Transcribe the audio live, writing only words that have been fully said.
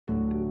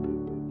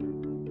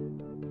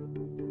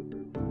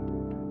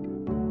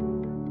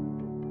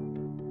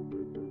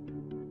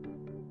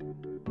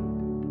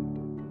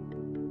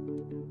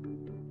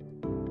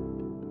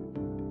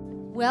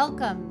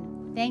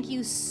Welcome. Thank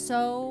you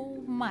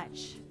so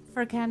much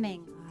for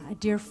coming. A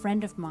dear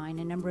friend of mine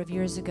a number of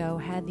years ago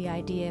had the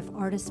idea if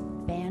artists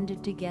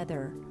banded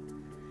together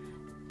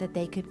that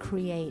they could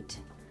create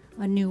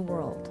a new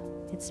world.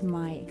 It's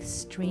my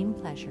extreme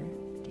pleasure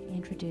to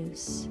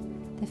introduce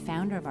the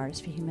founder of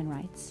Artists for Human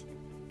Rights,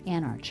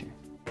 Ann Archer.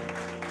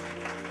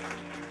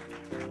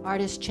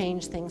 Artists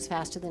change things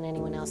faster than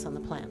anyone else on the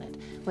planet.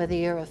 Whether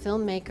you're a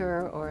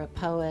filmmaker or a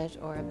poet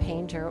or a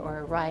painter or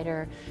a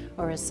writer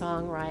or a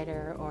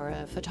songwriter or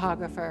a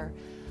photographer,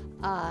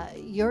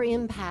 your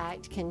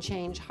impact can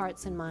change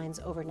hearts and minds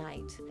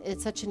overnight.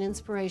 It's such an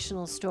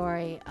inspirational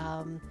story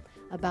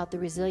about the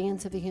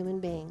resilience of a human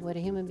being, what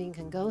a human being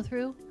can go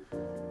through,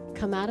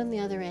 come out on the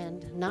other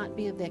end, not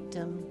be a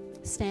victim,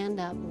 stand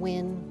up,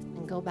 win,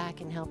 and go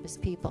back and help his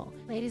people.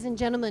 Ladies and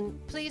gentlemen,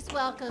 please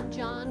welcome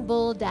John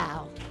Bull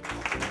Dow.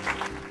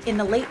 In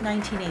the late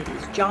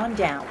 1980s, John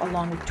Dow,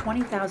 along with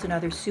 20,000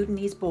 other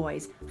Sudanese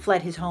boys,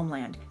 fled his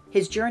homeland.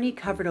 His journey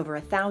covered over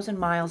 1,000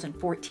 miles in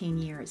 14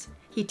 years.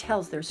 He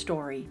tells their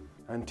story.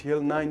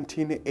 Until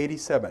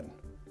 1987,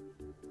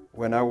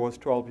 when I was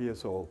 12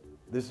 years old,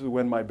 this is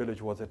when my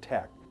village was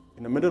attacked.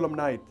 In the middle of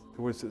night,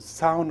 there was a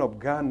sound of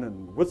gun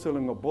and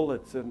whistling of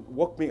bullets and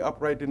woke me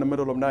up right in the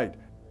middle of night.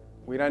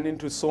 We ran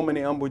into so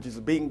many ambushes,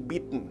 being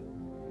beaten.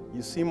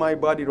 You see my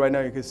body right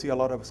now, you can see a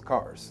lot of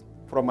scars.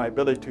 From my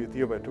village to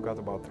Ethiopia, it took us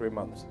about 3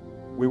 months.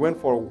 We went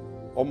for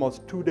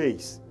almost 2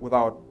 days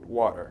without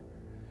water.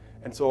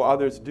 And so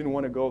others didn't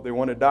want to go, they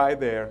want to die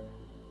there.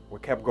 We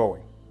kept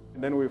going.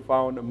 And then we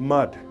found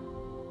mud.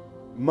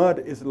 Mud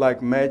is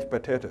like mashed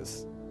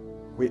potatoes.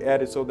 We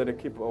add it so that it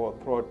keeps our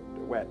throat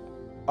wet.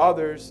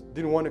 Others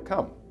didn't want to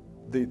come.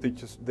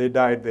 They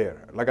died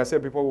there. Like I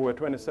said before, we were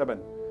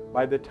 27.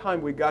 By the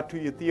time we got to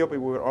Ethiopia,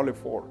 we were only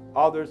 4.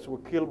 Others were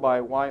killed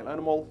by wild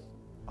animals,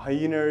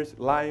 hyenas,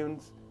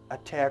 lions,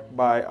 attacked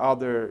by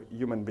other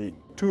human beings.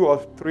 2 or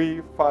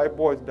 3, 5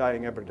 boys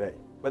dying every day.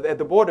 But at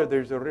the border,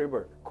 there's a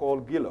river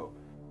called Gilo.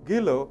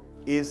 Gilo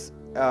is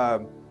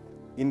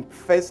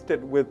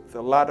infested with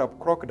a lot of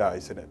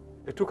crocodiles in it.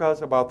 It took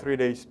us about 3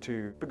 days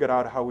to figure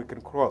out how we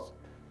can cross.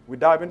 We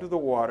dive into the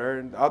water,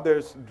 and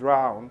others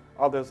drown,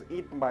 others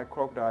eaten by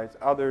crocodiles,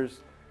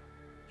 others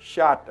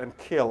shot and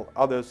killed,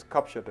 others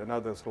captured, and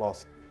others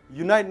lost.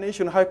 United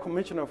Nations High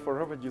Commissioner for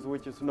Refugees,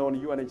 which is known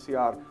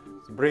UNHCR,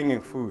 is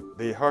bringing food.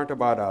 They heard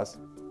about us.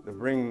 They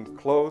bring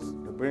clothes,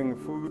 they bring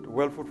food.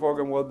 World Food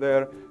Program was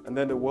there, and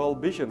then the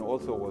World Vision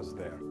also was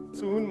there.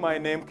 Soon my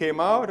name came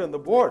out on the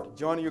board.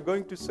 John, you're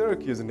going to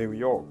Syracuse, New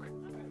York.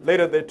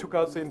 Later they took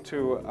us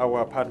into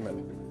our apartment.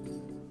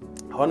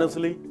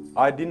 Honestly,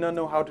 I did not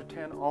know how to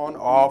turn on,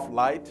 off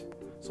light.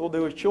 So they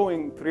were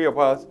showing 3 of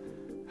us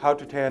how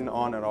to turn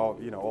on and off,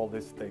 all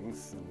these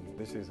things.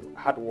 This is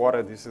hot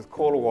water, this is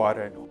cold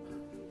water.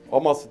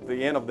 Almost at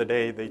the end of the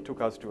day, they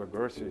took us to a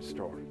grocery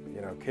store,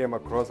 came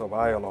across a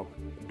aisle of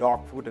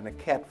dog food and a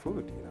cat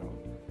food,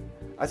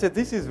 I said,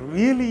 this is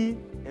really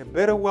a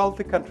better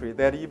wealthy country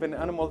that even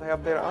animals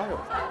have their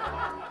aisles.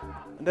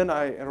 And then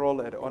I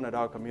enrolled at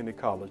Onondaga Community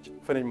College,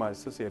 finished my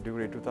associate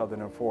degree in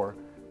 2004.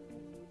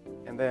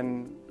 And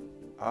then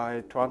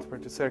I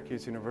transferred to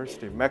Syracuse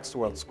University,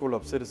 Maxwell School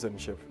of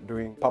Citizenship,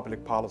 doing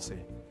public policy.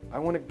 I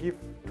want to give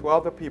to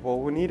other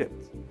people who need it.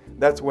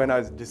 That's when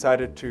I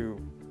decided to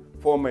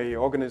form an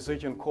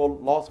organization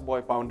called Lost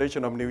Boy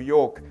Foundation of New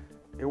York.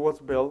 It was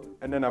built,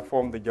 and then I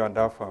formed the John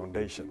Dow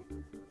Foundation.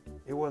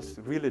 It was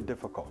really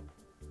difficult.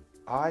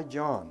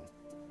 John,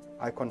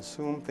 I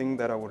consumed things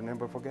that I would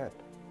never forget.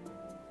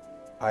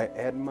 I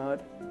ate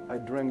mud, I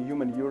drank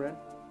human urine,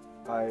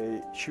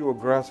 I chewed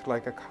grass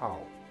like a cow.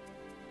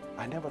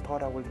 I never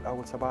thought I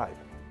would survive.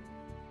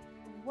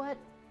 What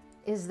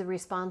is the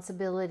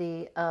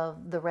responsibility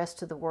of the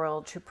rest of the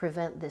world to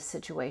prevent this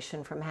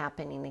situation from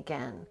happening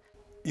again?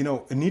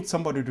 It needs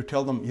somebody to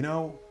tell them,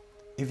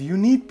 if you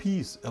need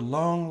peace, a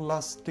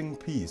long-lasting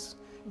peace,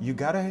 you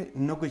gotta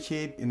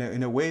negotiate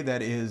in a way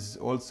that is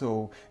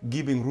also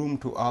giving room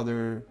to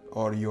other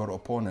or your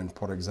opponent,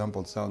 for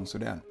example, South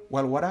Sudan.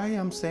 Well, what I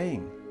am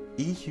saying,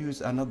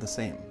 issues are not the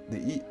same.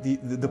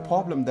 The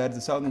problem that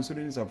the Southern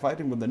Sudanese are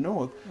fighting with the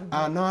North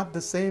are not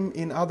the same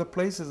in other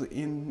places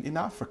in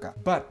Africa.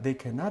 But they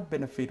cannot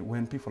benefit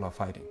when people are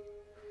fighting.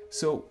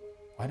 So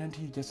why don't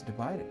you just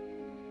divide it?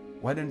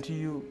 Why don't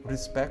you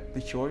respect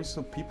the choice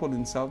of people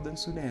in Southern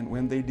Sudan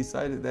when they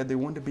decided that they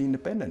want to be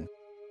independent?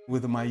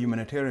 With my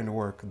humanitarian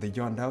work, the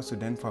John Dow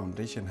Sudan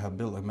Foundation have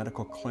built a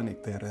medical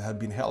clinic that have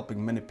been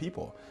helping many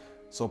people.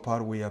 So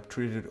far, we have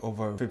treated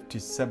over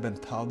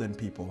 57,000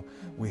 people.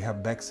 We have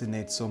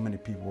vaccinated so many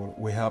people.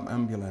 We have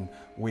ambulance.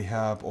 We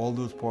have all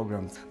those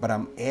programs. But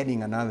I'm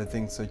adding another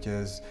thing such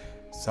as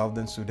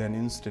Southern Sudan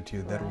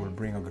Institute that will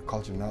bring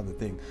agriculture, another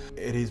thing.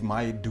 It is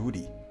my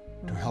duty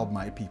to help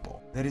my people.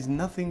 There is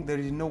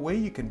no way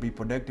you can be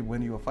productive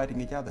when you are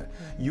fighting each other.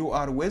 You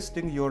are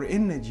wasting your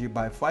energy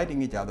by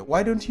fighting each other.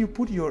 Why don't you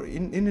put your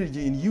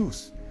energy in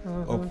use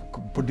of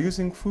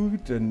producing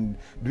food and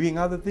doing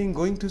other things,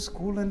 going to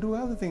school and do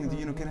other things,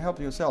 you know, can help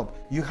yourself.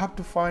 You have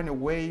to find a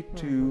way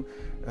to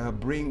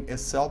bring a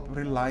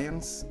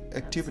self-reliance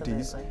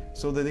activities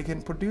so that they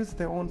can produce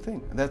their own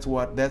thing. That's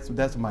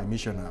my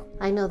mission now.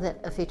 I know that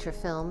a feature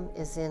film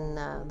is in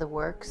the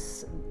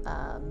works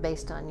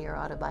based on your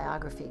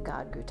autobiography,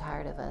 God Grew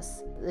Tired of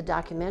Us. The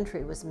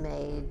documentary was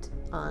made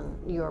on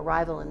your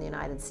arrival in the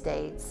United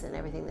States and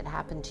everything that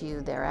happened to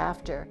you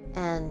thereafter.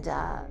 And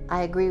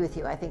I agree with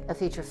you. I think a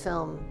feature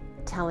film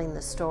telling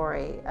the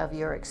story of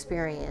your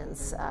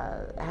experience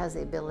has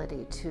the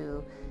ability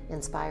to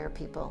inspire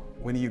people.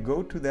 When you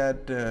go to that,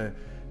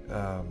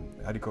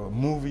 how do you call it,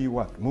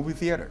 movie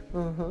theater,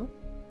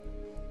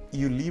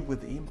 you leave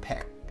with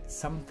impact.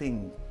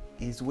 Something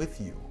is with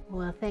you.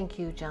 Well, thank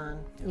you,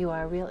 John. You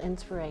are a real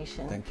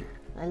inspiration. Thank you.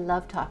 I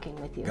love talking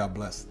with you. God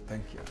bless.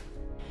 Thank you.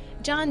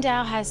 John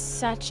Dow has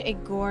such a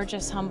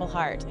gorgeous, humble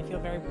heart. I feel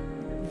very,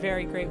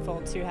 very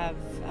grateful to have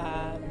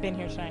been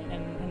here tonight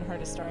and heard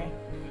his story.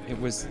 It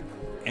was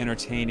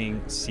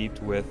entertaining,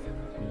 seeped with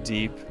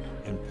deep,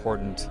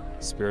 important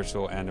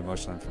spiritual and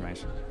emotional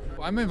information.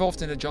 I'm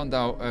involved in a John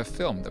Dow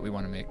film that we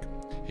want to make.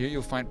 Here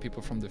you'll find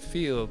people from the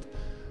field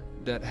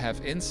that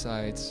have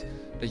insights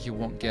that you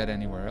won't get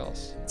anywhere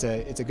else.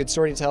 It's a good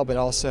story to tell, but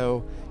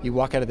also you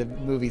walk out of the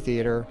movie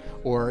theater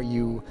or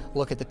you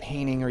look at the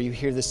painting or you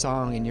hear the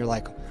song and you're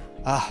like,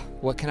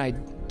 what can I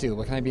do?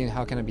 What can I be and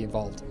how can I be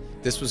involved?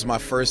 This was my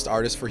first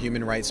Artists for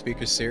Human Rights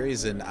speaker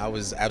series and I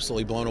was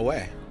absolutely blown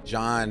away.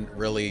 John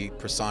really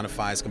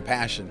personifies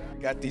compassion.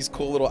 Got these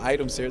cool little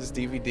items here, this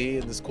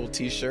DVD and this cool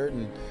t-shirt,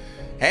 and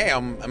hey,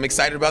 I'm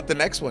excited about the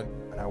next one.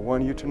 I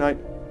want you tonight,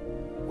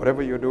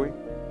 whatever you're doing,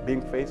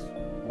 being faced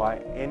by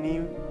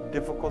any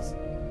difficult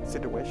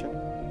situation,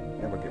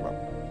 never give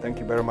up. Thank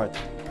you very much.